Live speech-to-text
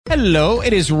Hello,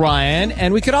 it is Ryan,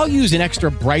 and we could all use an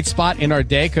extra bright spot in our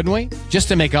day, couldn't we? Just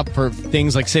to make up for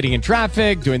things like sitting in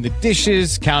traffic, doing the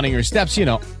dishes, counting your steps, you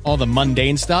know, all the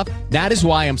mundane stuff. That is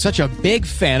why I'm such a big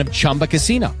fan of Chumba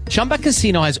Casino. Chumba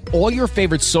Casino has all your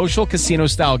favorite social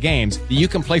casino-style games that you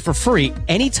can play for free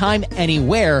anytime,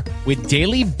 anywhere with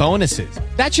daily bonuses.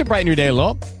 That should brighten your day a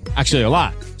little. Actually, a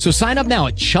lot. So sign up now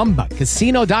at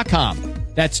ChumbaCasino.com.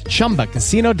 That's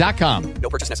ChumbaCasino.com. No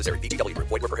purchase necessary. VGW Group.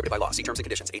 Void where prohibited by law. See terms and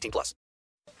conditions. 18+. We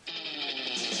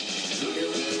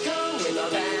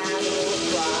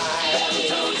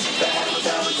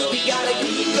got a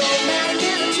eagle man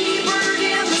and a T-bird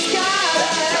in the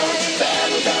sky.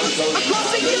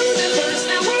 Across the universe,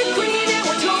 now we're green and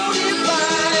we're totally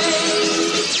fine.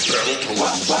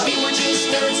 We were just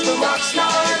nerds from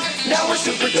Rockstar. Now we're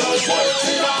super dope. What's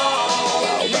it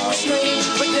all? We were strange,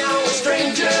 but now we're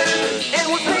strangers.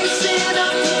 And we're facing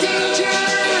up to danger.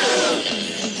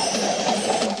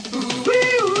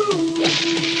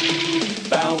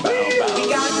 Bow, bow, bow. We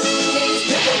got new names,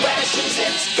 pickle rations,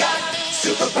 and Scott.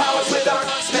 Superpowers with our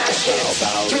smash hits.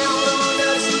 Count on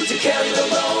us to carry the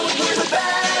load. We're the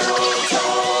battle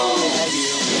toads.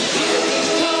 Here we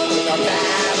come with our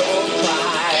battle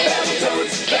cry.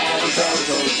 Battle toads.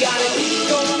 We got an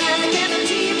eagle man and a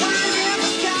T-bird in the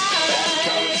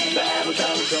sky. Battle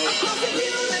toads. Across the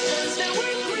universe, now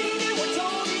we're green and we're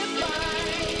totally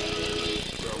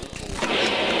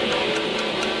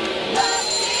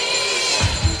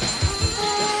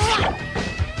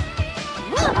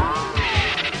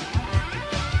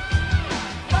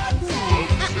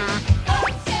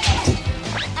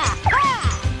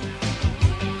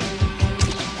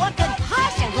What could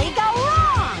possibly go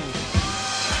wrong?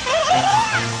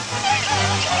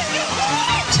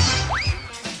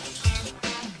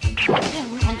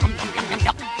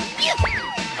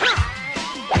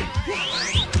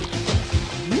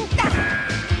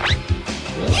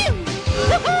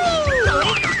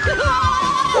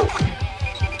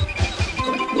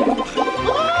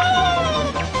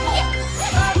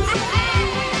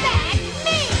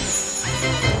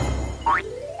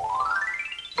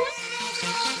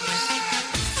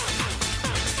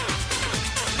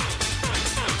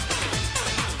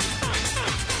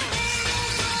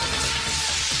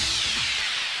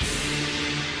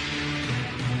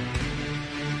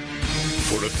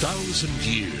 For 1,000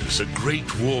 years, a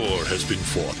great war has been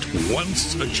fought,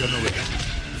 once a generation,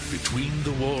 between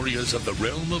the warriors of the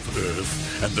realm of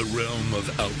Earth and the realm of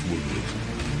Outworld.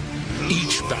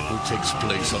 Each battle takes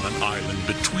place on an island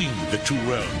between the two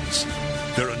realms.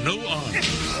 There are no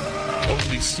armies,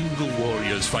 only single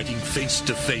warriors fighting face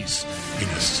to face in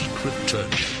a secret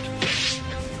tournament.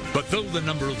 But though the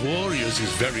number of warriors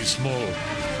is very small,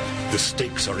 the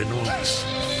stakes are enormous.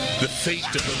 The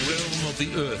fate of the realm of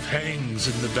the Earth hangs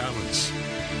in the balance.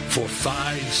 For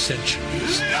 5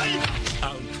 centuries,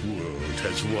 Outworld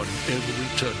has won every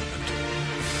tournament.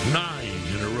 9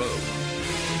 in a row.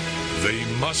 They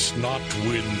must not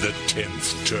win the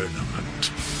 10th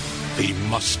tournament. They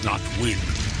must not win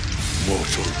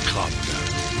Mortal Kombat.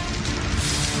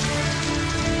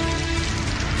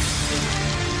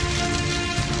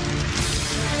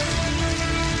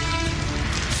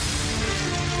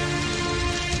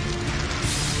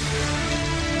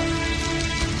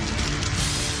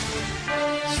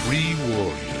 Three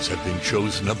warriors have been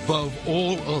chosen above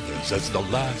all others as the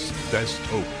last best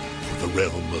hope for the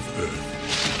realm of Earth.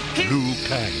 Liu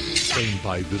Kang, trained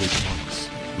by Village Monks.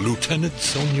 Lieutenant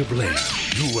Sonya Blade,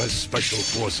 U.S. Special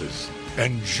Forces.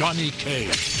 And Johnny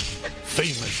Cage,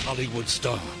 famous Hollywood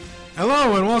star.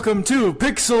 Hello and welcome to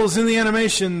Pixels in the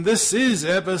Animation. This is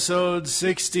episode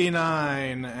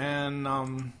 69,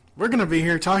 and we're going to be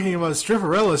here talking about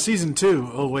Stripperella Season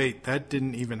 2. Oh wait, that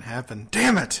didn't even happen.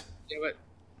 Damn it! Do it.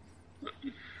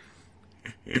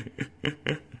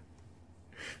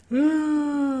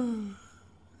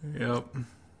 Yep.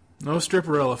 No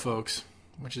Stripperella, folks,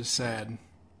 which is sad.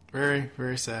 Very,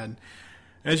 very sad.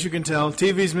 As you can tell,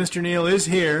 TV's Mr. Neil is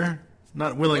here,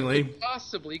 not willingly. What could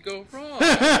possibly go wrong?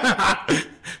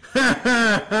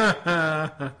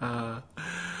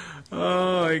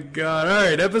 Oh my god.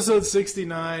 Alright, episode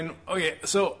 69. Okay,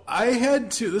 so I had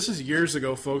to, this is years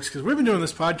ago, folks, because we've been doing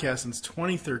this podcast since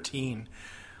 2013.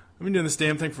 I've been doing this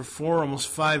damn thing for almost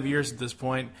 5 years at this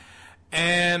point.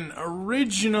 And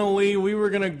originally, we were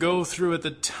going to go through, at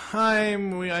the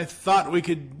time, I thought we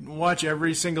could watch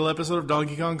every single episode of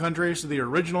Donkey Kong Country, so the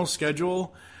original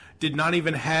schedule did not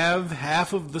even have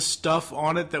half of the stuff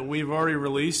on it that we've already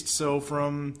released. So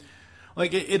from,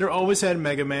 like, it always had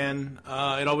Mega Man,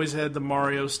 it always had the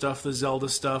Mario stuff, the Zelda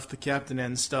stuff, the Captain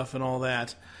N stuff, and all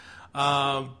that.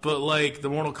 But like the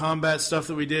Mortal Kombat stuff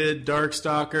that we did,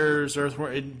 Darkstalkers,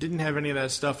 Earthworm, it didn't have any of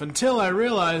that stuff until I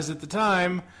realized at the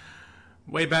time,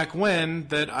 way back when,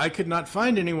 that I could not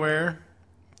find anywhere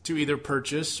to either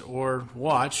purchase or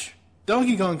watch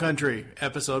Donkey Kong Country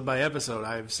episode by episode.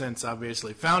 I have since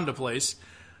obviously found a place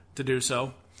to do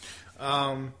so.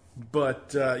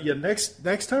 But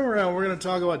next time around, we're going to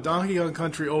talk about Donkey Kong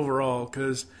Country overall,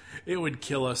 because it would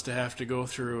kill us to have to go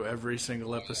through every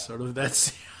single episode of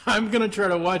that. I'm going to try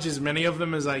to watch as many of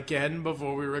them as I can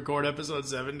before we record episode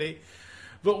 70.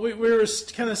 But we were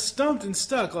kind of stumped and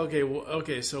stuck.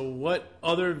 Okay, so what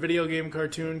other video game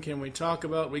cartoon can we talk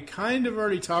about? We kind of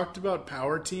already talked about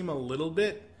Power Team a little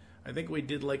bit. I think we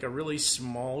did like a really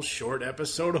small, short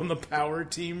episode on the Power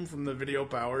Team from the Video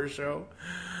Power Show.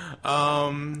 So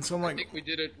I'm like, I think we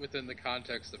did it within the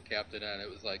context of Captain N. It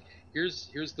was like, here's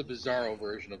the Bizarro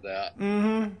version of that.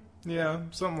 Yeah,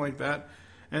 something like that.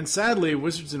 And sadly,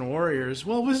 Wizards and Warriors.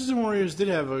 Well, Wizards and Warriors did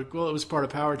have it was part of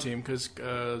Power Team because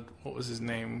what was his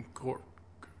name?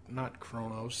 Not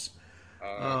Kronos.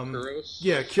 Kuros?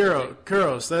 Yeah,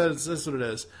 Kuros. That's what it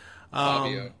is.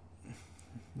 Fabio.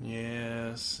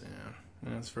 Yes, yeah,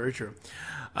 that's very true.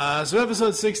 So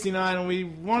episode 69, we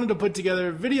wanted to put together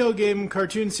a video game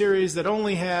cartoon series that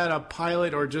only had a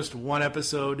pilot or just one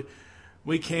episode.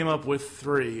 We came up with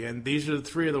 3, and these are the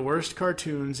 3 of the worst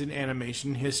cartoons in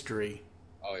animation history.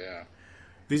 Oh, yeah.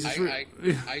 These are 3.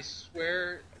 I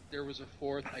swear there was a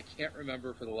 4th. I can't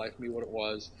remember for the life of me what it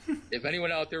was. If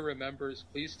anyone out there remembers,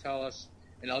 please tell us,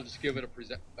 and I'll just give it a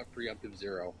preemptive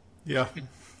 0. Yeah.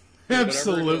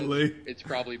 Absolutely. It's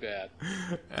probably bad.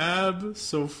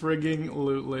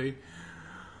 Abso-frigging-lutely.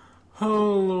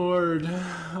 Oh, Lord.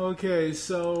 Okay,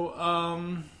 so,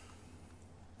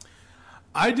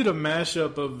 I did a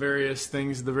mashup of various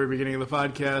things at the very beginning of the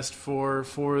podcast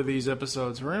for these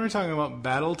episodes. We're going to be talking about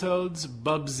Battletoads,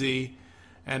 Bubsy,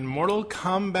 and Mortal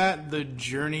Kombat: The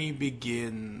Journey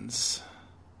Begins.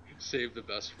 Save the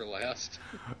best for last.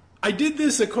 I did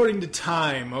this according to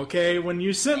time, okay? When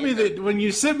you sent me the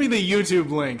YouTube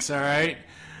links, all right?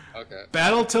 Okay.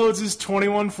 Battletoads is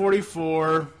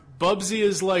 21:44. Bubsy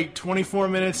is like 24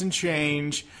 minutes and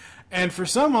change. And for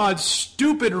some odd,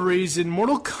 stupid reason,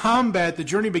 Mortal Kombat: The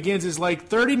Journey Begins is like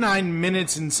 39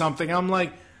 minutes and something. I'm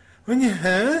like, what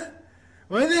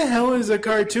the hell is a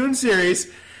cartoon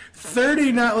series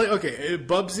 39, like, okay,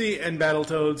 Bubsy and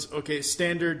Battletoads, okay,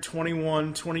 standard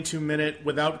 21, 22 minute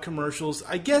without commercials.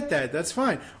 I get that. That's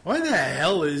fine. Why the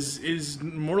hell is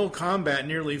Mortal Kombat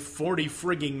nearly 40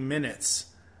 frigging minutes?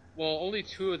 Well, only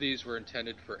 2 of these were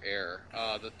intended for air.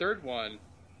 The third one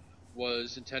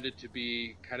was intended to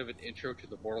be kind of an intro to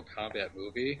the Mortal Kombat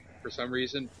movie for some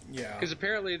reason. Yeah. Because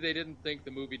apparently they didn't think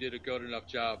the movie did a good enough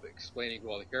job explaining who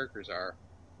all the characters are,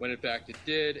 when in fact it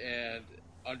did, and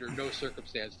under no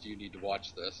circumstance do you need to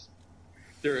watch this.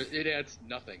 It adds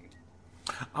nothing.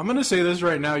 I'm going to say this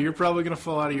right now. You're probably going to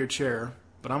fall out of your chair,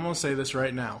 but I'm going to say this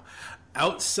right now.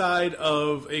 Outside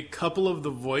of a couple of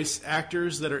the voice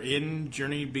actors that are in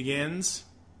Journey Begins,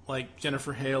 like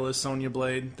Jennifer Hale as Sonya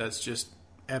Blade, that's just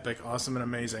epic, awesome, and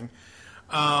amazing.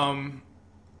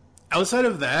 Outside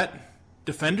of that,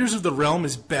 Defenders of the Realm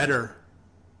is better.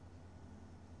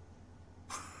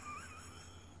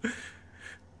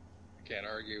 Can't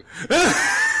argue.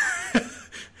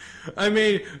 I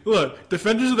mean, look,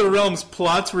 Defenders of the Realm's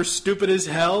plots were stupid as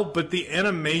hell, but the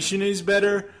animation is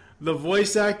better. The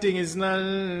voice acting is not,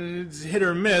 it's hit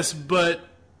or miss, but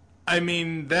I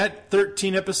mean, that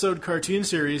 13-episode cartoon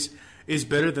series is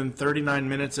better than 39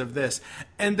 minutes of this.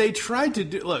 And they tried to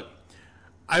do, look,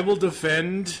 I will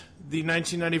defend the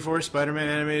 1994 Spider-Man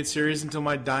animated series until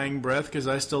my dying breath, because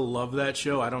I still love that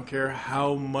show. I don't care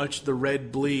how much the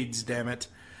red bleeds, damn it.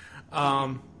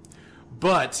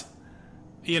 But,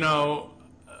 you know,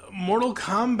 Mortal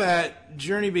Kombat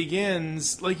Journey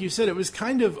Begins, like you said, it was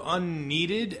kind of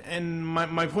unneeded, and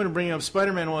my point of bringing up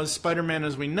Spider-Man was Spider-Man,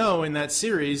 as we know, in that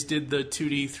series, did the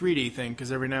 2D, 3D thing,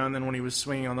 because every now and then when he was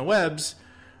swinging on the webs,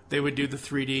 they would do the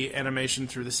 3D animation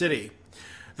through the city.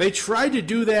 They tried to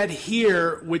do that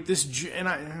here with this, and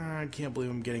I can't believe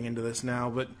I'm getting into this now,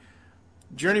 but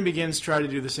Journey Begins tried to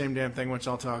do the same damn thing, which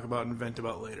I'll talk about and vent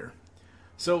about later.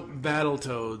 So,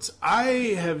 Battletoads.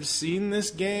 I have seen this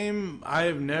game. I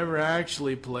have never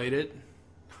actually played it.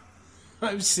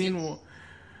 I've seen...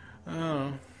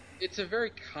 It's a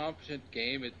very competent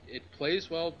game. It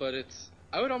plays well, but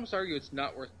I would almost argue it's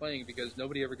not worth playing because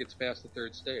nobody ever gets past the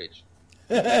 3rd stage.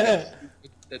 that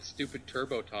stupid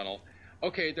turbo tunnel.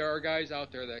 Okay, there are guys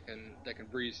out there that can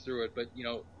breeze through it, but, you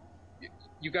know,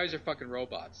 you guys are fucking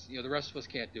robots. You know, the rest of us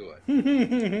can't do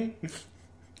it.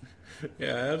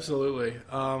 Yeah, absolutely.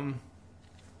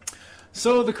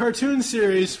 So the cartoon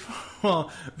series,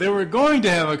 well, they were going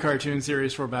to have a cartoon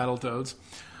series for Battletoads.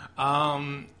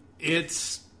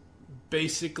 It's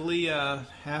basically a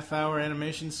half-hour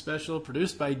animation special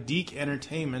produced by Deke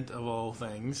Entertainment, of all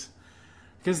things,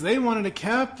 because they wanted to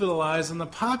capitalize on the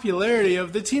popularity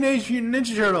of the Teenage Mutant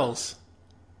Ninja Turtles.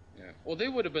 Yeah. Well, they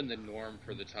would have been the norm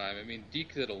for the time. I mean,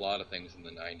 Deke did a lot of things in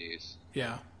the 90s.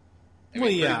 Yeah. I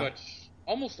mean, pretty much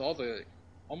almost all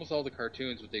the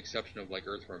cartoons, with the exception of like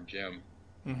Earthworm Jim.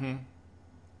 Mm-hmm.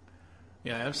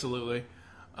 Yeah, absolutely.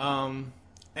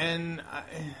 And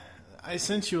I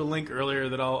sent you a link earlier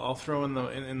that I'll throw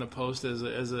in the post as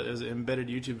an embedded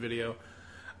YouTube video.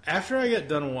 After I get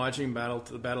done watching the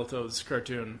Battletoads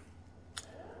cartoon,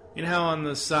 you know how on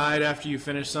the side after you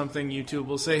finish something, YouTube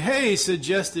will say, "Hey,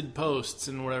 suggested posts"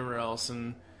 and whatever else,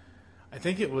 and I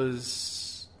think it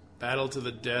was Battle to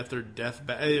the Death or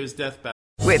it was Death Battle.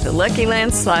 With the Lucky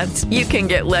Land Slots, you can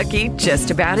get lucky just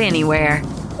about anywhere.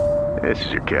 This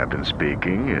is your captain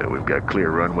speaking. We've got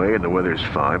clear runway and the weather's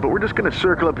fine, but we're just going to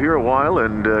circle up here a while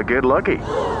and get lucky.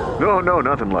 No,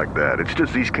 nothing like that. It's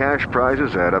just these cash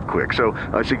prizes add up quick. So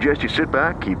I suggest you sit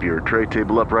back, keep your tray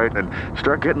table upright, and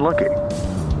start getting lucky.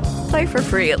 Play for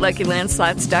free at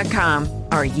LuckyLandSlots.com.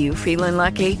 Are you feeling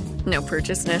lucky? No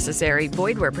purchase necessary.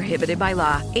 Void where prohibited by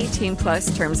law. 18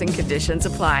 plus terms and conditions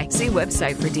apply. See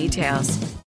website for details.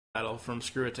 Battle from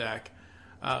Screw Attack.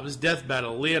 It was Death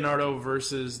Battle. Leonardo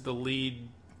versus the lead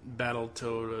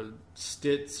Battletoad,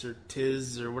 Stitz or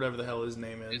Tiz or whatever the hell his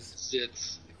name is. It's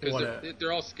Zitz. Because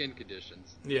they're all skin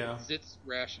conditions. Yeah. Zitz,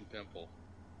 rash, and pimple.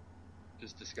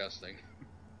 Just disgusting.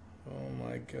 Oh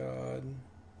my god.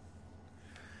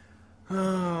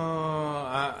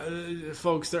 Oh,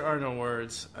 folks, there are no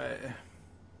words.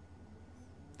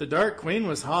 The Dark Queen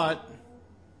was hot.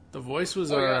 The voice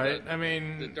was alright. I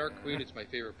mean, the Dark Queen is my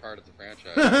favorite part of the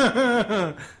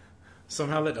franchise.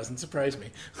 Somehow that doesn't surprise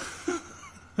me.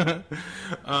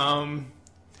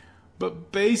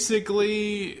 But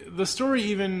basically, the story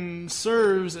even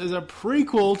serves as a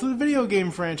prequel to the video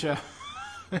game franchise.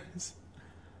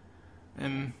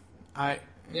 And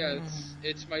yeah,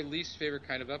 it's my least favorite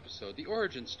kind of episode, the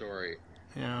origin story.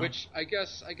 Yeah. Which I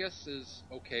guess is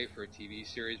okay for a TV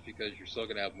series because you're still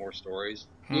going to have more stories.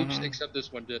 Oops, except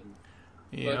this one didn't.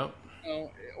 Yep.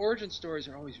 But, origin stories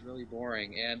are always really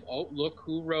boring. And, look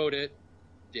who wrote it.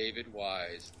 David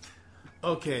Wise.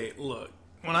 Okay, look.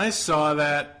 When I saw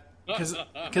that, when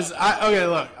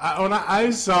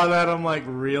I saw that, I'm like,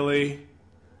 really?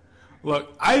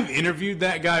 Look, I've interviewed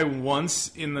that guy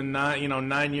once in the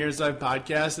 9 years I've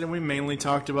podcasted, and we mainly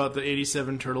talked about the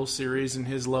 87 Turtles series and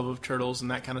his love of turtles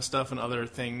and that kind of stuff and other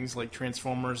things like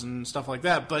Transformers and stuff like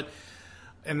that.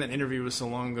 And that interview was so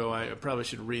long ago, I probably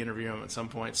should re-interview him at some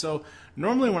point. So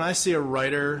normally when I see a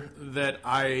writer that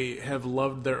I have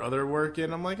loved their other work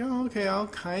in, I'm like, oh, okay, I'll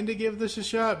kind of give this a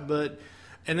shot.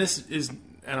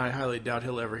 And I highly doubt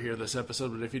he'll ever hear this episode,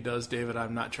 but if he does, David,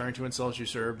 I'm not trying to insult you,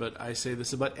 sir, but I say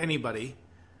this about anybody.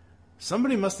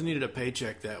 Somebody must have needed a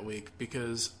paycheck that week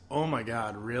because, oh my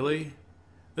God, really?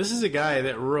 This is a guy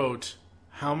that wrote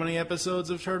how many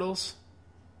episodes of Turtles?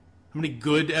 How many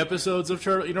good episodes of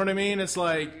Turtles? You know what I mean? It's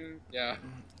like... Yeah.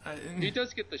 He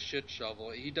does get the shit shovel.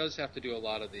 He does have to do a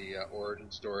lot of the origin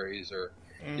stories or,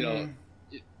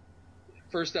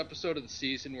 first episode of the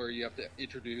season where you have to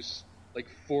introduce...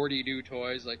 40 new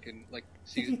toys, like in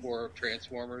season 4 of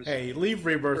Transformers. Hey, leave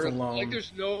Rebirth alone.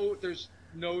 There's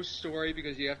no story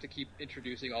because you have to keep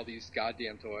introducing all these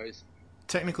goddamn toys.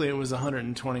 Technically, it was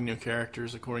 120 new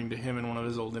characters, according to him in one of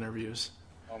his old interviews.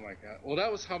 Oh my god! Well,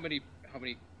 that was how many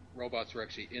robots were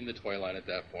actually in the toy line at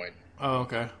that point. Oh,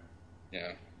 okay.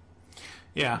 Yeah.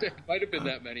 Yeah. There might have been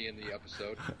that many in the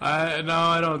episode. No,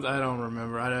 I don't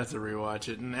remember. I'd have to rewatch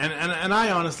it. And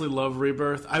I honestly love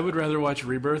Rebirth. I would rather watch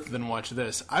Rebirth than watch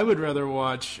this. I would rather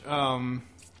watch what's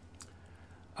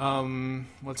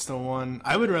the one?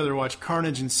 I would rather watch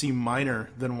Carnage in C minor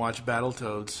than watch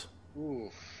Battletoads.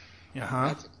 Oof. Uh-huh.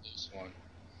 That's a close one.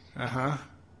 Uh-huh.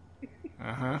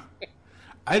 Uh-huh.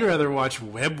 I'd rather watch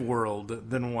Web World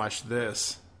than watch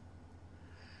this.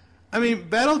 I mean,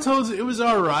 Battletoads, it was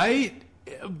alright.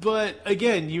 But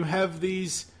again, you have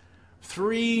these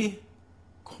 3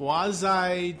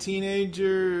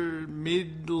 quasi-teenager,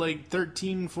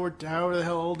 13, 14, however the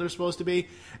hell old they're supposed to be.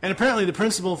 And apparently the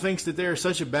principal thinks that they're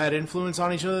such a bad influence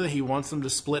on each other that he wants them to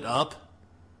split up.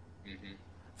 Mm-hmm.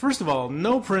 First of all,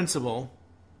 no principal,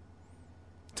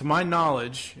 to my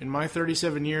knowledge, in my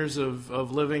 37 years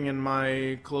of living in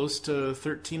my close to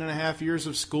 13 and a half years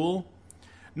of school,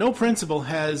 no principal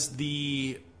has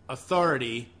the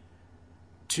authority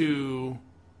to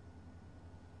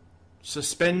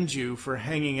suspend you for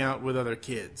hanging out with other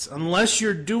kids. Unless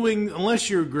you're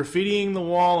graffitiing the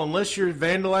wall, unless you're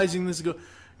vandalizing this,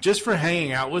 just for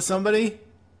hanging out with somebody.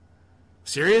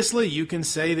 Seriously, you can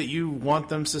say that you want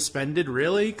them suspended?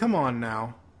 Really? Come on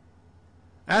now.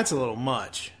 That's a little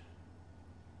much.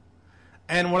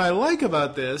 And what I like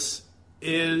about this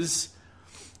is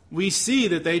we see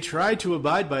that they try to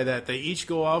abide by that. They each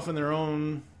go off in their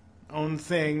own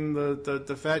thing.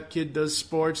 The fat kid does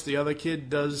sports, the other kid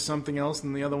does something else,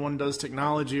 and the other one does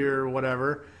technology or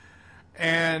whatever.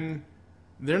 And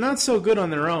they're not so good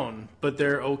on their own, but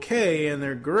they're okay and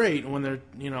they're great when they're,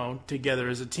 together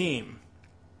as a team.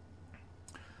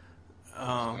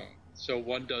 So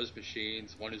one does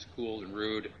machines, one is cool and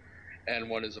rude, and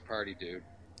one is a party dude.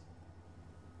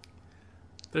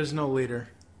 There's no leader.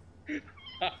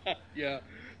 Yeah,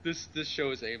 this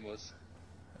show is aimless.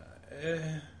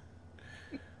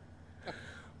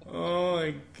 Oh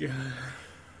my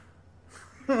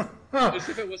god. As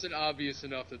if it wasn't obvious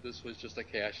enough that this was just a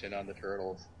cash-in on the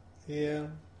Turtles. Yeah,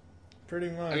 pretty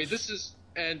much. I mean,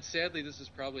 sadly, this is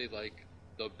probably, like,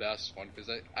 the best one, because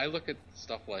I look at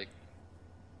stuff like,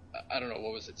 I don't know,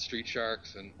 what was it, Street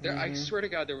Sharks, and I swear to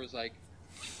God there was, like,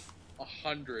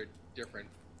 100 different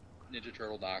Ninja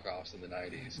Turtle knockoffs in the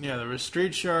 90s. Yeah, there was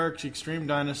Street Sharks, Extreme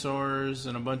Dinosaurs,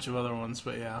 and a bunch of other ones,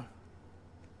 but yeah.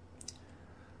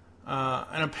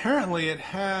 And apparently it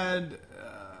had,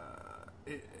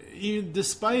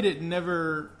 despite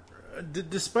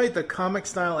the comic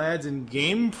style ads in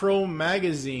GamePro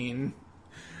magazine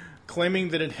claiming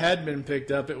that it had been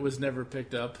picked up, it was never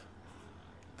picked up.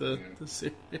 The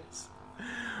series.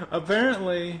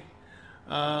 Apparently,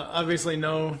 obviously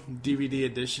no DVD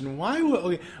edition. Why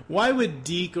would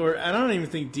Deke, or I don't even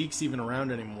think Deke's even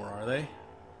around anymore, are they?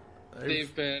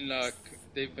 They've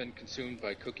been consumed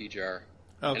by Cookie Jar.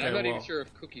 Okay, and I'm not even sure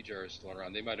if Cookie Jar is still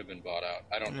around. They might have been bought out.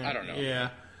 I don't know. Yeah.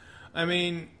 I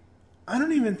mean, I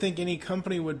don't even think any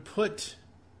company would put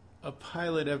a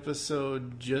pilot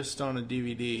episode just on a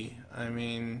DVD. I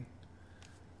mean,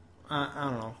 I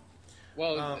don't know.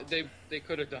 Well, they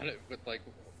could have done it with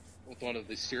one of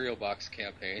the cereal box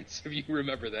campaigns, if you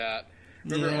remember that.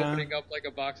 Remember opening up like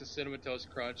a box of Cinnamon Toast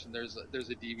Crunch, and there's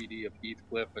a DVD of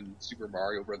Heathcliff and Super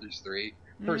Mario Brothers 3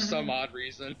 for some odd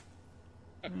reason.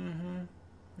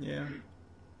 Yeah.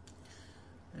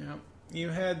 Yeah. You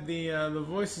had the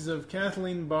voices of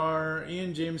Kathleen Barr,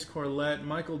 Ian James Corlett,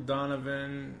 Michael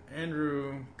Donovan,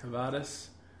 Andrew Cavadas,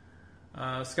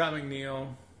 Scott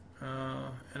McNeil,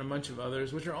 and a bunch of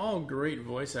others, which are all great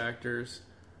voice actors,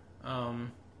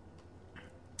 and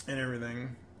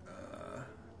everything.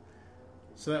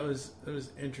 So that was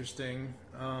interesting.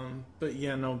 But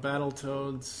yeah, no,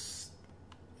 Battletoads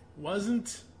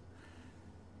wasn't.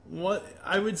 What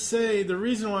I would say, the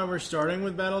reason why we're starting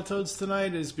with Battletoads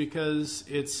tonight is because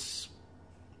it's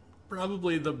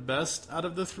probably the best out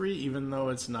of the three, even though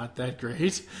it's not that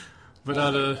great. But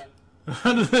out of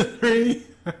the three.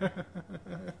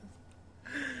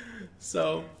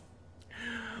 So,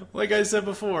 like I said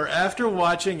before, after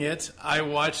watching it, I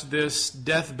watched this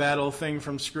death battle thing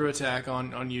from Screw Attack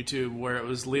on YouTube where it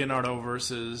was Leonardo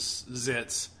versus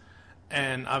Zitz.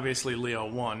 And obviously Leo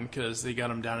won because they got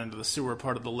him down into the sewer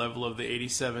part of the level of the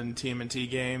 '87 TMNT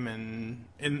game. And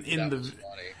in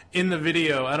the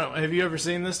video, have you ever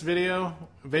seen this video?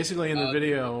 Basically, in the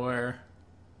video where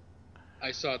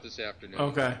I saw it this afternoon.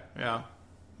 Okay,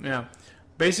 yeah.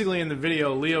 Basically, in the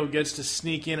video, Leo gets to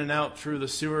sneak in and out through the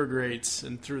sewer grates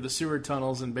and through the sewer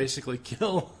tunnels and basically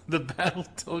kill the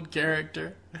Battletoad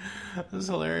character. It was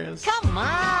hilarious. Come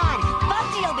on!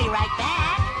 Bubsy will be right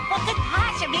back! What could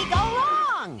possibly go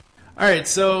wrong? Alright,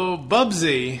 so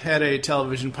Bubsy had a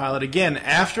television pilot. Again,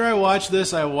 after I watched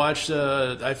this,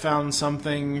 I found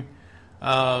something,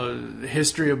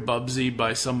 History of Bubsy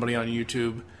by somebody on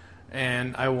YouTube.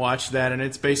 And I watched that, and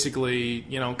it's basically,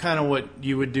 kind of what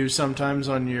you would do sometimes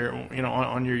on your,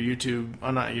 on your YouTube,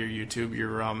 not your YouTube,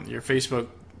 your Facebook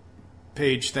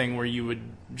page thing where you would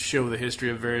show the history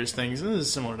of various things. And this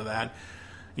is similar to that,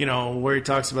 where he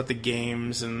talks about the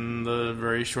games and the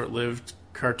very short-lived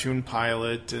cartoon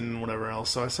pilot and whatever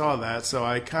else. So I saw that. So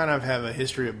I kind of have a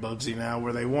history of Bubsy now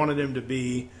where they wanted him to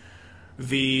be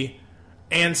the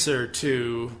answer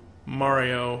to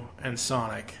Mario and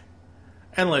Sonic.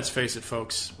 And let's face it,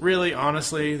 folks, really,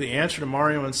 honestly, the answer to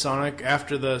Mario and Sonic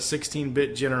after the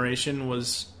 16-bit generation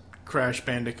was Crash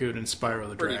Bandicoot and Spyro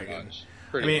the Dragon.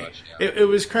 Pretty much, yeah. It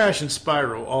was Crash and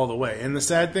Spyro all the way. And the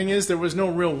sad thing is there was no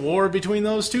real war between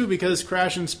those two because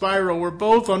Crash and Spyro were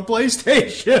both on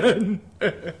PlayStation.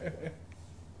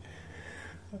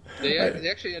 They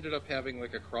actually ended up having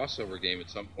like a crossover game at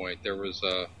some point. There was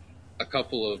a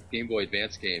couple of Game Boy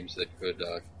Advance games that could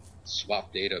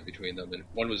swap data between them, and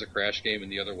one was a Crash game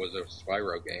and the other was a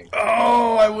Spyro game.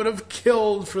 Oh, I would have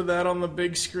killed for that on the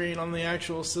big screen on the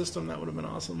actual system. That would have been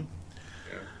awesome.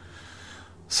 Yeah.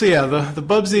 So yeah, the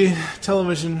Bubsy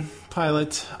television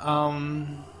pilot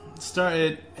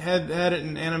started had it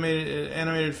in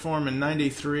animated form in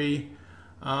 '93.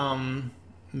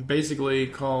 Basically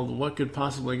called "What Could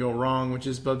Possibly Go Wrong," which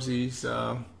is Bubsy's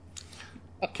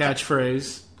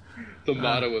catchphrase. The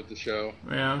motto of the show.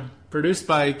 Yeah. Produced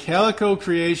by Calico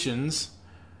Creations,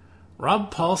 Rob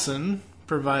Paulson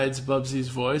provides Bubsy's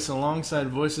voice alongside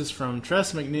voices from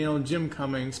Tress MacNeille, Jim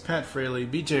Cummings, Pat Fraley,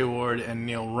 B.J. Ward, and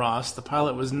Neil Ross. The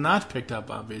pilot was not picked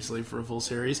up, obviously, for a full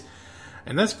series.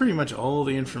 And that's pretty much all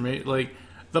the information. Like,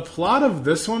 the plot of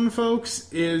this one,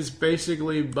 folks, is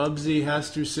basically Bubsy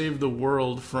has to save the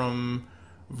world from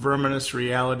verminous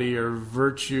reality or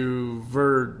virtual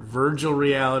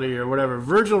reality or whatever.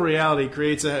 Virtual reality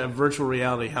creates a virtual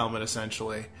reality helmet,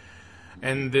 essentially.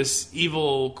 And this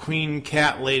evil queen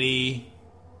cat lady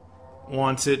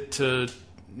wants it to,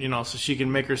 so she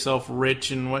can make herself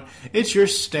rich and what. It's your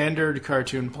standard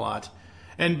cartoon plot.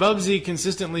 And Bubsy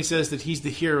consistently says that he's the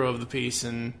hero of the piece,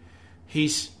 and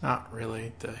he's not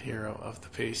really the hero of the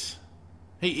piece.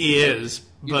 He is,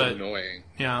 but he's annoying.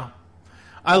 Yeah.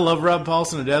 I love Rob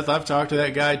Paulson to death. I've talked to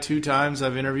that guy 2 times.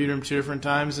 I've interviewed him 2 different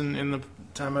times in the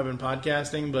time I've been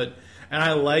podcasting. And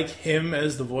I like him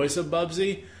as the voice of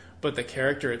Bubsy, but the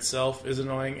character itself is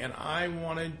annoying. And I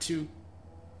wanted to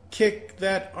kick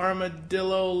that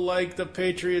armadillo like the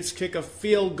Patriots kick a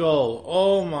field goal.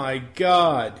 Oh, my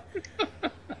God.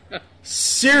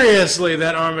 Seriously,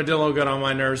 that armadillo got on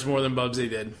my nerves more than Bubsy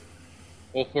did.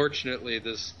 Well, fortunately,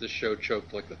 this show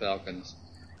choked like the Falcons.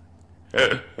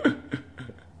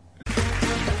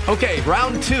 Okay,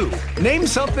 round 2. Name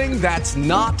something that's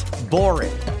not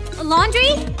boring. A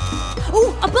laundry?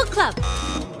 Ooh, a book club.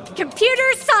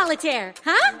 Computer solitaire,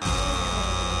 huh?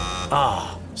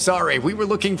 Ah, sorry, we were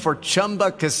looking for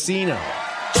Chumba Casino.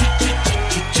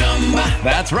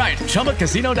 That's right,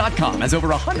 ChumbaCasino.com has over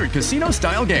 100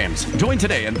 casino-style games. Join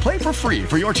today and play for free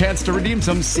for your chance to redeem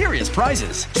some serious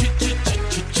prizes.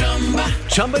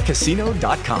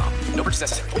 ChumbaCasino.com. No purchase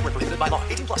necessary. Void where prohibited by law.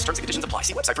 18+ terms and conditions apply.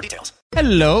 See website for details.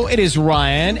 Hello, it is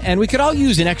Ryan, and we could all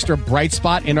use an extra bright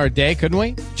spot in our day, couldn't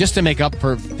we? Just to make up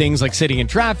for things like sitting in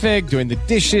traffic, doing the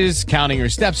dishes, counting your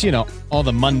steps, all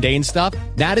the mundane stuff.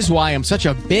 That is why I'm such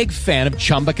a big fan of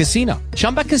Chumba Casino.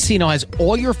 Chumba Casino has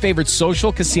all your favorite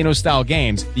social casino-style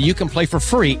games that you can play for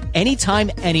free anytime,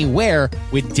 anywhere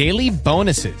with daily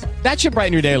bonuses. That should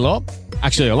brighten your day a little.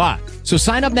 Actually, a lot. So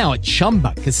sign up now at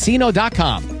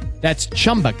ChumbaCasino.com. That's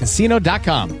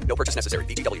ChumbaCasino.com. No purchase necessary.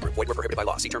 VGW Group. Void where prohibited by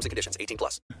law. See terms and conditions.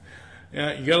 18+.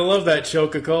 Yeah, you gotta love that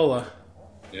Coca-Cola.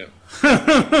 Yeah.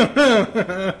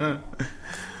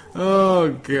 Oh,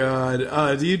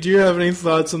 God. Do you have any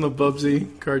thoughts on the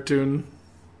Bubsy cartoon?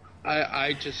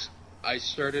 I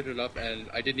started it up and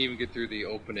I didn't even get through the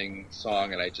opening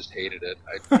song and I just hated it.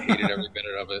 I hated every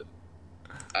minute of it.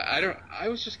 I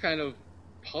was just kind of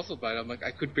puzzled by it. I'm like, I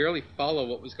could barely follow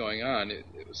what was going on. It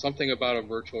was something about a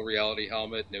virtual reality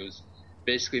helmet, and it was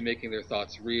basically making their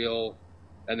thoughts real,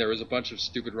 and there was a bunch of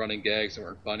stupid running gags that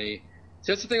weren't funny.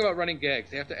 See, that's the thing about running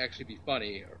gags. They have to actually be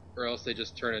funny, or else they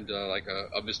just turn into like a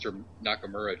Mr.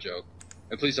 Nakamura joke.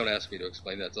 And please don't ask me to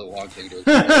explain that. It's a long thing to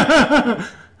explain.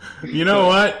 You know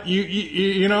what?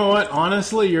 You know what?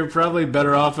 Honestly, you're probably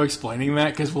better off explaining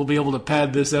that because we'll be able to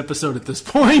pad this episode at this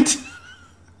point.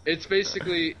 It's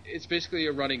basically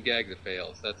a running gag that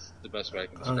fails. That's the best way I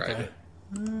can describe it.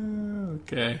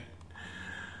 Okay.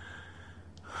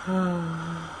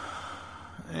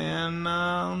 And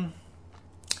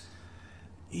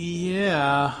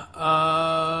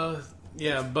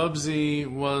Bubsy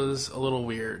was a little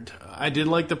weird. I did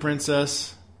like the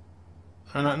princess.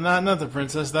 Not the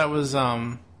princess. That was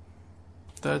damn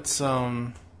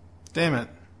it.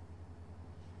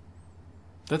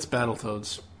 That's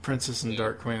Battletoads. Princess and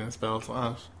Dark Queen. That's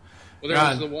Battletoads. Well, there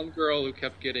was the one girl who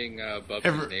kept getting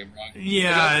Bubsy's name wrong.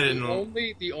 Yeah, I didn't know.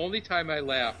 The only time I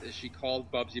laughed is she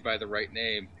called Bubsy by the right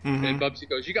name, and Bubsy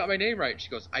goes, "You got my name right." And she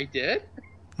goes, "I did,"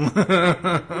 implying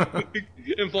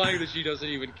that she doesn't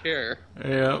even care.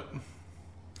 Yep,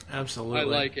 absolutely. I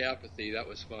like apathy. That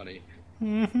was funny.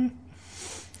 It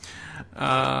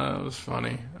was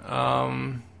funny.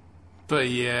 But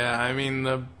yeah, I mean,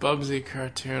 the Bubsy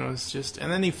cartoon was just...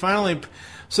 And then he finally...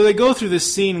 So they go through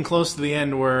this scene close to the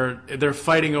end where they're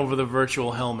fighting over the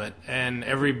virtual helmet, and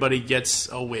everybody gets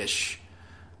a wish,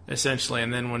 essentially.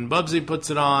 And then when Bubsy puts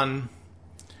it on,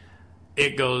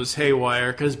 it goes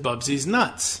haywire because Bubsy's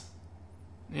nuts.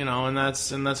 And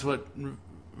that's what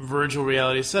virtual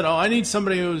reality said. Oh, I need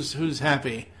somebody who's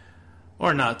happy.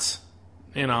 or nuts,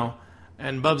 you know.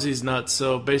 And Bubsy's nuts,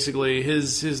 so basically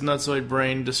his nutsoid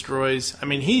brain destroys... I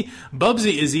mean,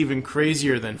 Bubsy is even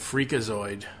crazier than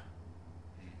Freakazoid.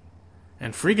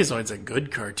 And Freakazoid's a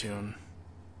good cartoon.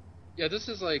 Yeah, this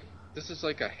is like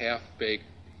a half-baked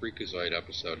Freakazoid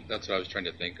episode. That's what I was trying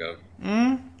to think of.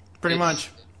 Pretty much.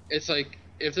 It's like,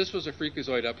 if this was a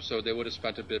Freakazoid episode, they would have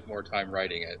spent a bit more time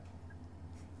writing it.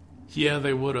 Yeah,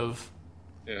 they would have.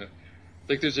 Yeah.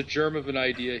 Like, there's a germ of an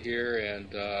idea here,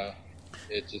 and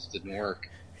it just didn't work.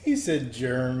 He said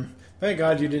germ. Thank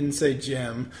God you didn't say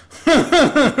gem. No,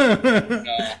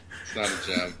 it's not a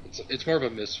gem. It's more of a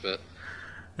misfit.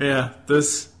 Yeah,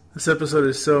 this episode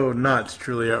is so not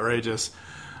truly outrageous.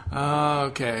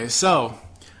 Okay, so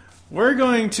we're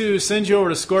going to send you over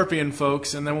to Scorpion,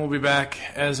 folks, and then we'll be back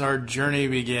as our journey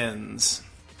begins.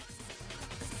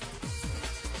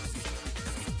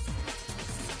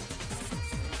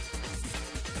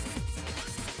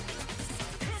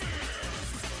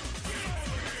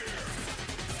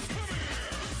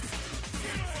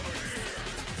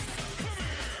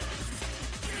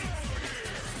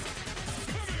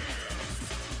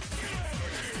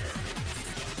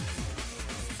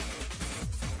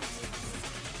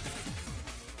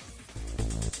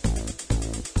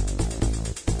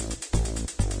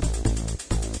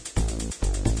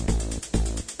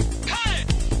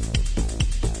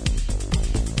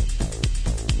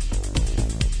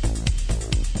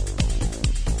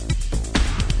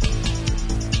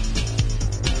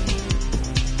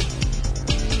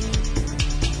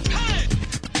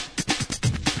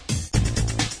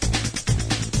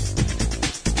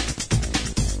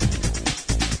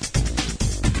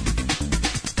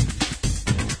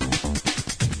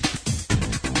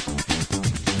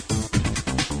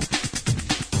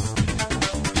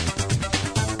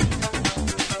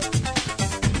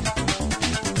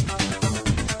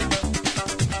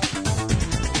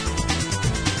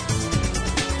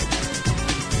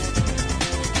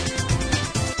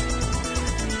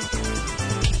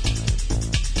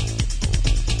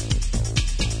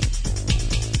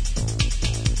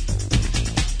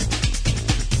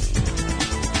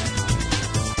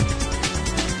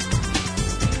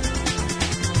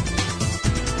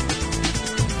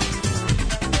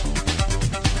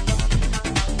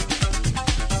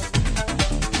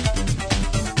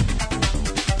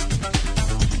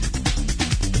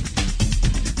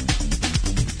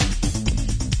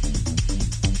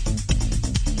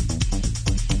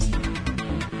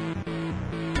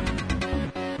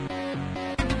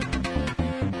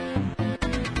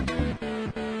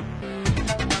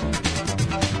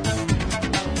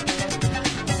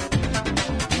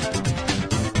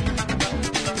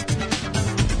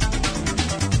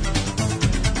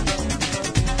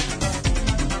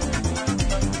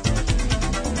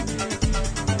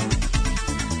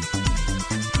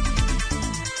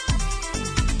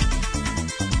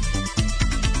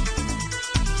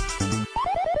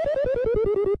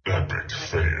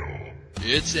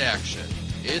 It's action,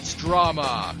 it's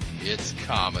drama, it's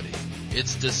comedy.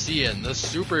 It's Decian, the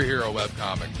superhero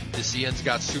webcomic. Decian's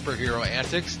got superhero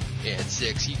antics and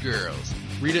sexy girls.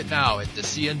 Read it now at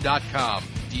Decian.com.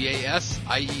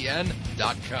 DASIEN.com.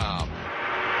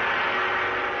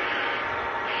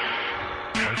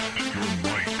 Test your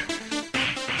might.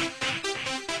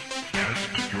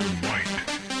 Test your might.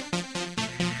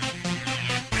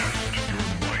 Test your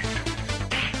might.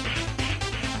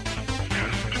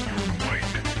 Test your might.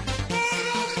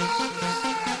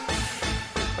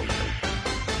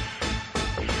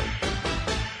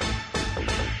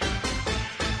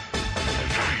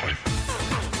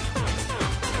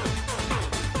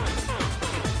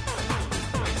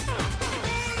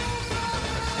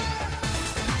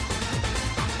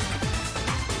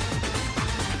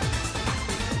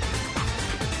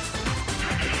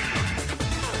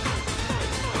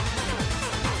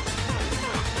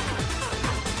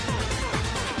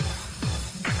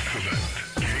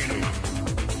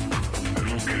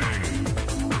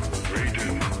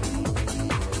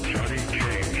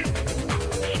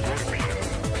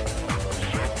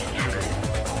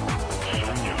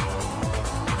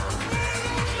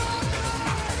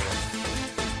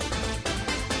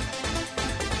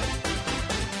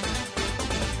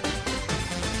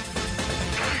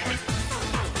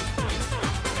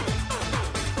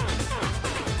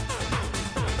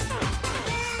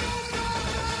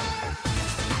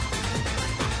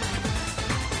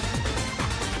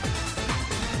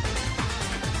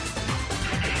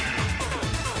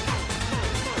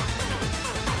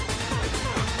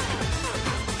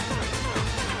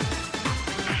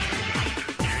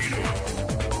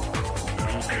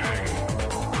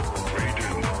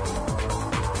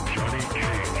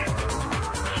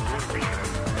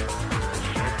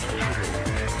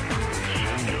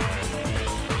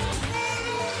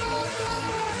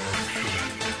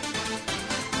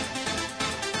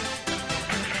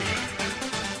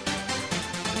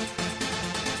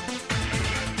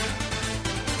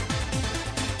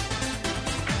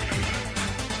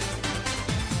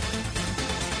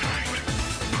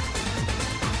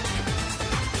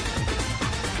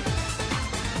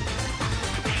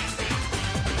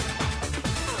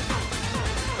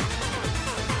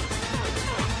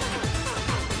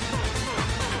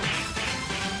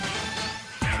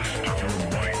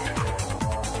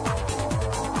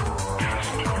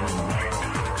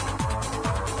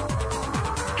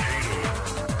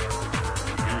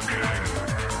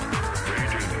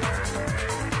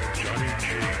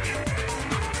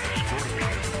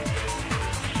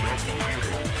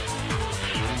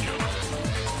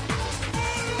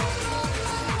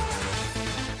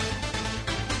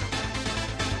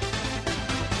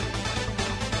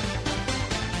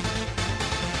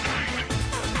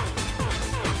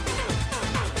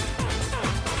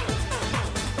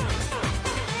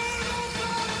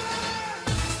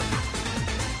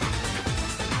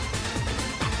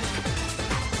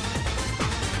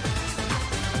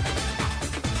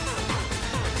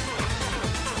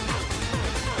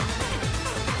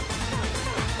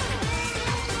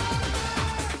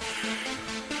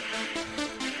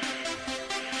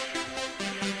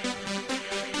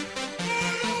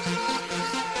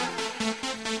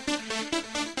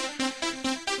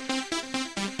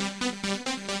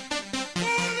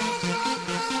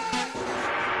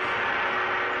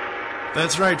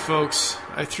 That's right, folks.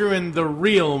 I threw in the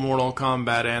real Mortal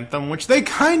Kombat anthem, which they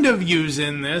kind of use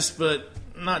in this, but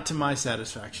not to my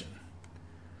satisfaction.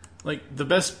 Like, the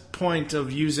best point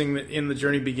of using it in The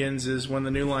Journey Begins is when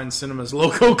the New Line Cinemas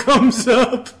logo comes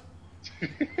up.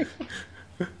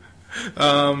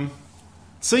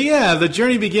 So yeah, The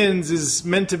Journey Begins is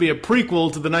meant to be a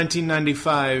prequel to the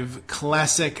 1995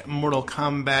 classic Mortal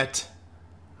Kombat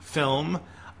film.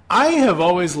 I have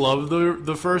always loved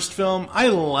the first film. I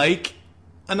like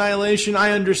Annihilation.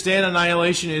 I understand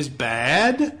Annihilation is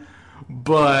bad,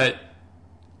 but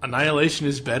Annihilation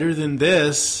is better than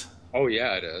this. Oh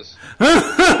yeah, it is.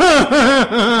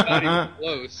 Not even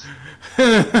close.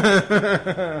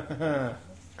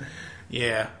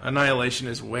 Yeah, Annihilation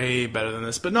is way better than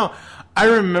this. But no, I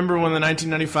remember when the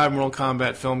 1995 Mortal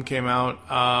Kombat film came out,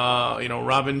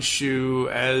 Robin Shou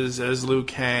as Liu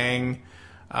Kang,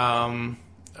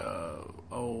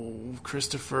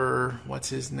 Christopher, what's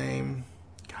his name?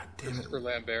 God damn it. Christopher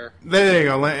Lambert. There you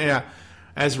go, yeah.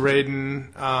 As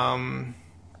Raiden,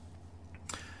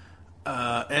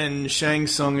 and Shang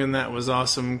Tsung in that was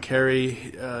awesome.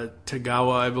 Kerry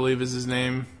Tagawa, I believe is his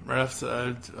name. Right off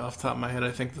the top of my head,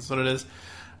 I think that's what it is.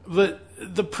 But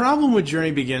the problem with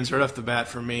Journey Begins right off the bat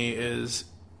for me is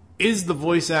the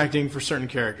voice acting for certain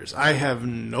characters. I have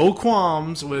no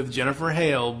qualms with Jennifer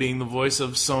Hale being the voice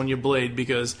of Sonya Blade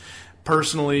because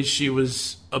personally she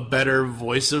was a better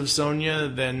voice of Sonya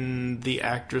than the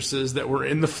actresses that were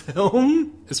in the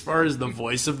film as far as the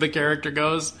voice of the character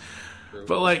goes.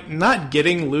 But, like, not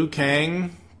getting Liu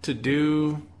Kang to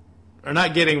do... Or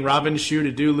not getting Robin Shou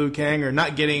to do Liu Kang, or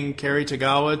not getting Kerry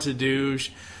Tagawa to do...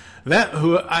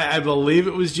 I believe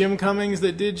it was Jim Cummings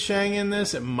that did Shang in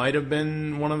this. It might have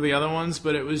been one of the other ones,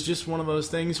 but it was just one of those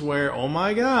things where, oh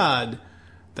my god,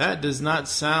 that does not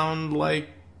sound like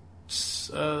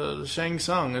Shang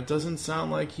Tsung. It doesn't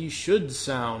sound like he should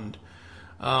sound.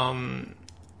 And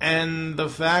the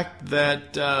fact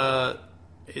that...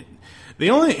 The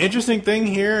only interesting thing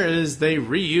here is they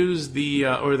reused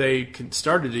they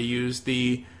started to use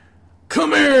the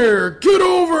 "come here, get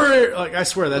over it." Like, I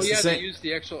swear that's the same. They used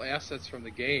the actual assets from the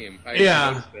game.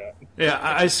 Yeah,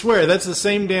 I swear that's the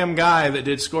same damn guy that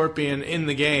did Scorpion in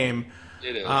the game.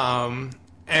 It is.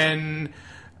 And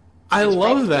I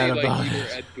love that about either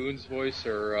it. Ed Boon's voice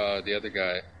or the other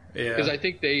guy. Yeah, because I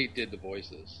think they did the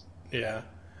voices. Yeah.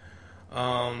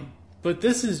 But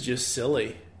this is just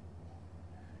silly.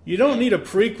 You don't need a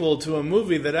prequel to a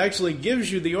movie that actually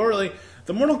gives you the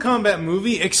Mortal Kombat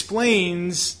movie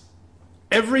explains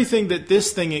everything that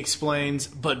this thing explains,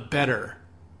 but better.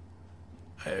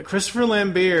 Christopher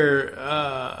Lambert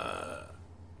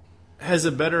has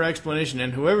a better explanation,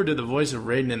 and whoever did the voice of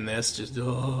Raiden in this just...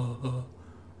 No.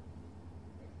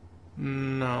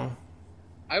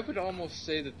 I would almost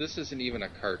say that this isn't even a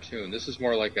cartoon. This is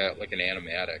more like an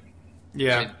animatic.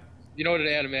 Yeah. I mean, you know what an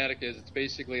animatic is? It's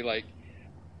basically like...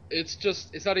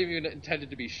 It's not even intended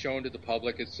to be shown to the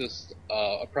public. It's just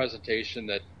a presentation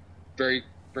that very,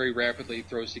 very rapidly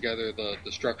throws together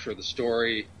the structure of the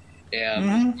story,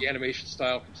 and the animation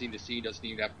style from scene to scene doesn't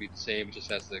even have to be the same. It just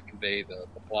has to convey the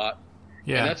plot.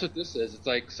 Yeah. And that's what this is. It's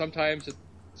like sometimes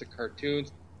it's a cartoon,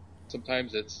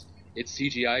 sometimes it's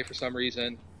CGI for some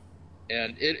reason,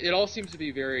 and it all seems to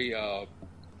be very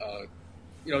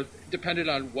dependent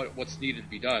on what's needed to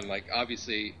be done. Like,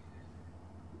 obviously,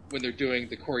 when they're doing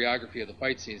the choreography of the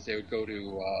fight scenes, they would go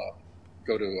to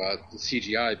the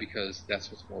CGI because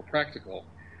that's what's more practical.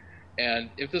 And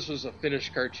if this was a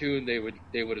finished cartoon, they would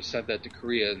have sent that to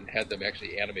Korea and had them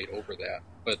actually animate over that.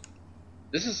 But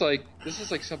this is like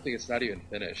something that's not even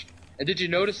finished. And did you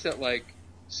notice that, like,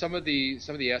 some of the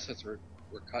assets were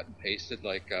cut and pasted,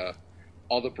 like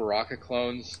all the Baraka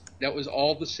clones? That was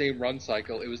all the same run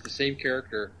cycle. It was the same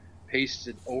character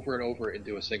pasted over and over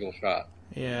into a single shot.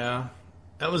 Yeah.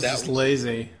 That was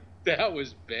lazy. That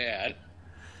was bad.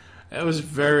 That was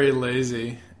very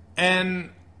lazy.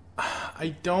 And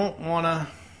I don't want to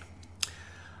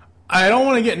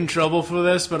get in trouble for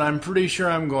this, but I'm pretty sure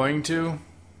I'm going to.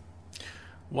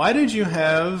 Why did you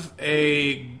have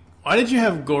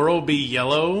Goro be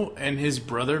yellow and his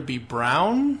brother be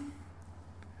brown?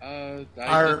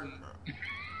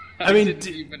 I didn't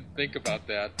even think about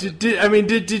that.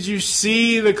 Did you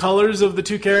see the colors of the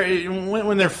two characters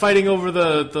when they're fighting over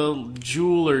the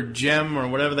jewel or gem or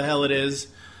whatever the hell it is?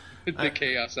 The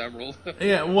Chaos Emerald.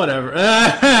 Yeah, whatever.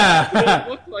 It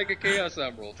looked like a Chaos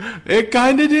Emerald. It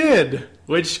kind of did,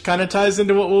 which kind of ties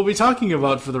into what we'll be talking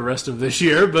about for the rest of this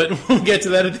year, but we'll get to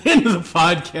that at the end of the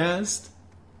podcast.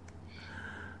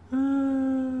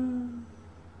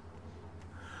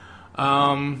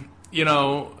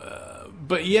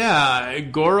 But yeah,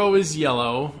 Goro is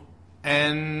yellow,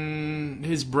 and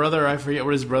his brother, I forget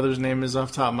what his brother's name is off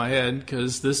the top of my head,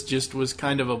 because this just was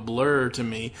kind of a blur to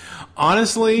me.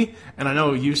 Honestly, and I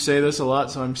know you say this a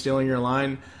lot, so I'm stealing your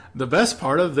line, the best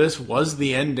part of this was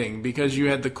the ending, because you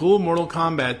had the cool Mortal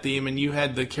Kombat theme, and you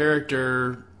had the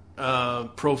character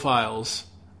profiles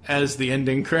as the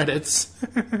ending credits.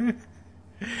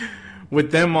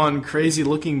 With them on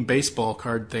crazy-looking baseball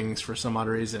card things for some odd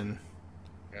reason.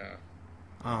 Yeah.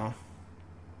 Oh.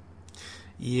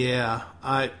 Yeah,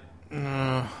 I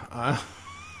don't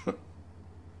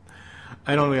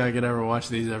think I could ever watch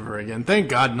these ever again. Thank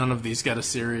God none of these got a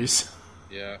series.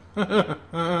 Yeah.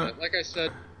 Like I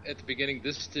said at the beginning,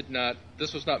 this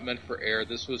was not meant for air.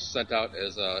 This was sent out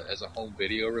as a home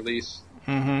video release.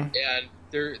 Mm-hmm. And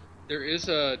there is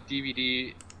a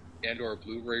DVD and or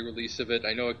Blu-ray release of it.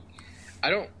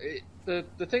 The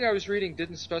thing I was reading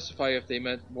didn't specify if they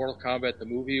meant Mortal Kombat the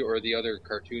movie or the other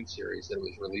cartoon series that it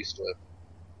was released with.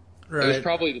 Right. It was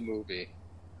probably the movie.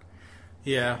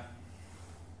 Yeah.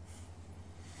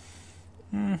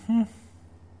 Mm-hmm.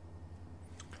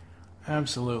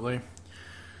 Absolutely.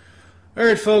 All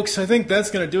right, folks, I think that's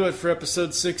going to do it for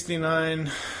episode 69.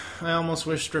 I almost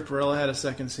wish Stripperella had a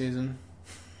second season.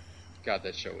 God,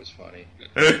 that show was funny.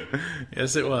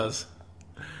 Yes, it was.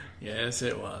 Yes,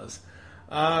 it was.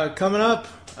 Coming up,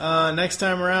 next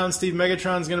time around, Steve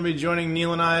Megatron's going to be joining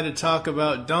Neil and I to talk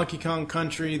about Donkey Kong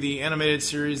Country, the animated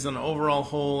series on overall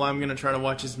whole. I'm going to try to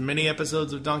watch as many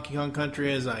episodes of Donkey Kong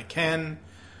Country as I can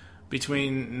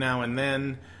between now and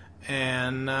then.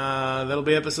 And that'll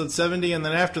be episode 70. And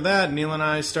then after that, Neil and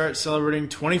I start celebrating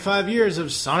 25 years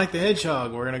of Sonic the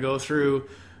Hedgehog. We're going to go through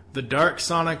the Dark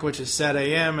Sonic, which is Sad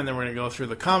AM, and then we're going to go through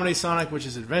the Comedy Sonic, which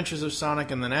is Adventures of Sonic,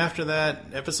 and then after that,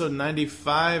 episode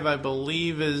 95, I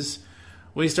believe, is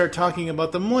we start talking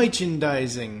about the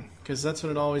merchandising, because that's what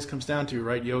it always comes down to,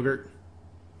 right, Yogurt?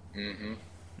 Mm-hmm.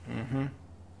 Mm-hmm.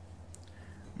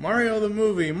 Mario the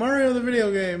movie, Mario the video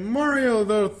game, Mario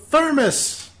the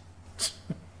thermos!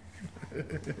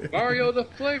 Mario the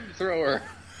flamethrower!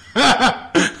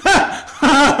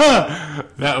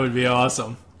 That would be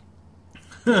awesome.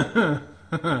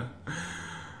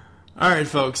 Alright,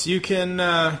 folks, you can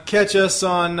catch us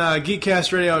on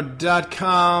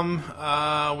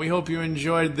geekcastradio.com. We hope you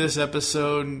enjoyed this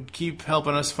episode. Keep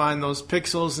helping us find those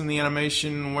pixels in the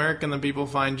animation. Where can the people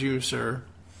find you, sir?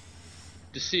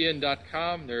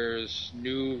 Decian.com. There's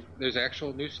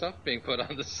actual new stuff being put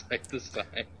on the site this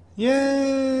time.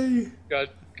 Yay! Got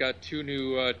two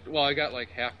new, I got like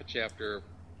half a chapter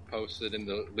posted in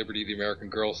the Liberty of the American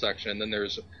Girl section, and then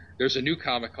there's a new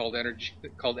comic called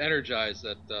Energize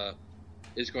that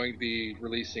is going to be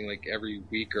releasing like every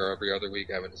week or every other week.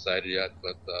 I haven't decided yet,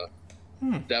 but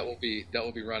that will be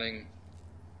running.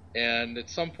 And at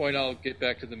some point, I'll get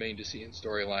back to the main Decian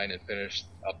storyline and finish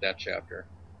up that chapter.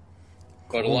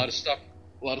 But Cool. a lot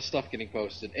of stuff getting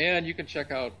posted, and you can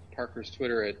check out Parker's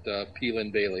Twitter at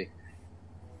Peelin Bailey.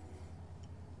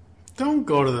 Don't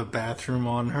go to the bathroom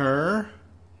on her.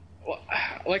 Well,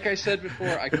 like I said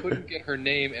before, I couldn't get her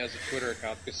name as a Twitter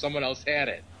account because someone else had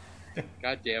it.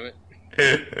 God damn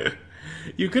it.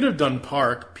 You could have done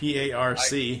Park,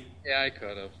 P-A-R-C. Yeah, I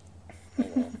could have.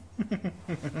 Oh,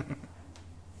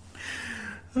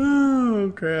 well.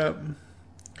 Oh, crap.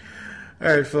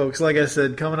 Alright, folks, like I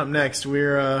said, coming up next,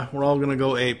 we're all going to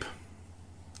go ape.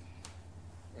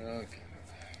 Okay.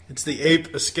 It's the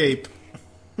ape escape.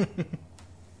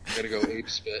 Gotta go ape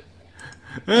spit.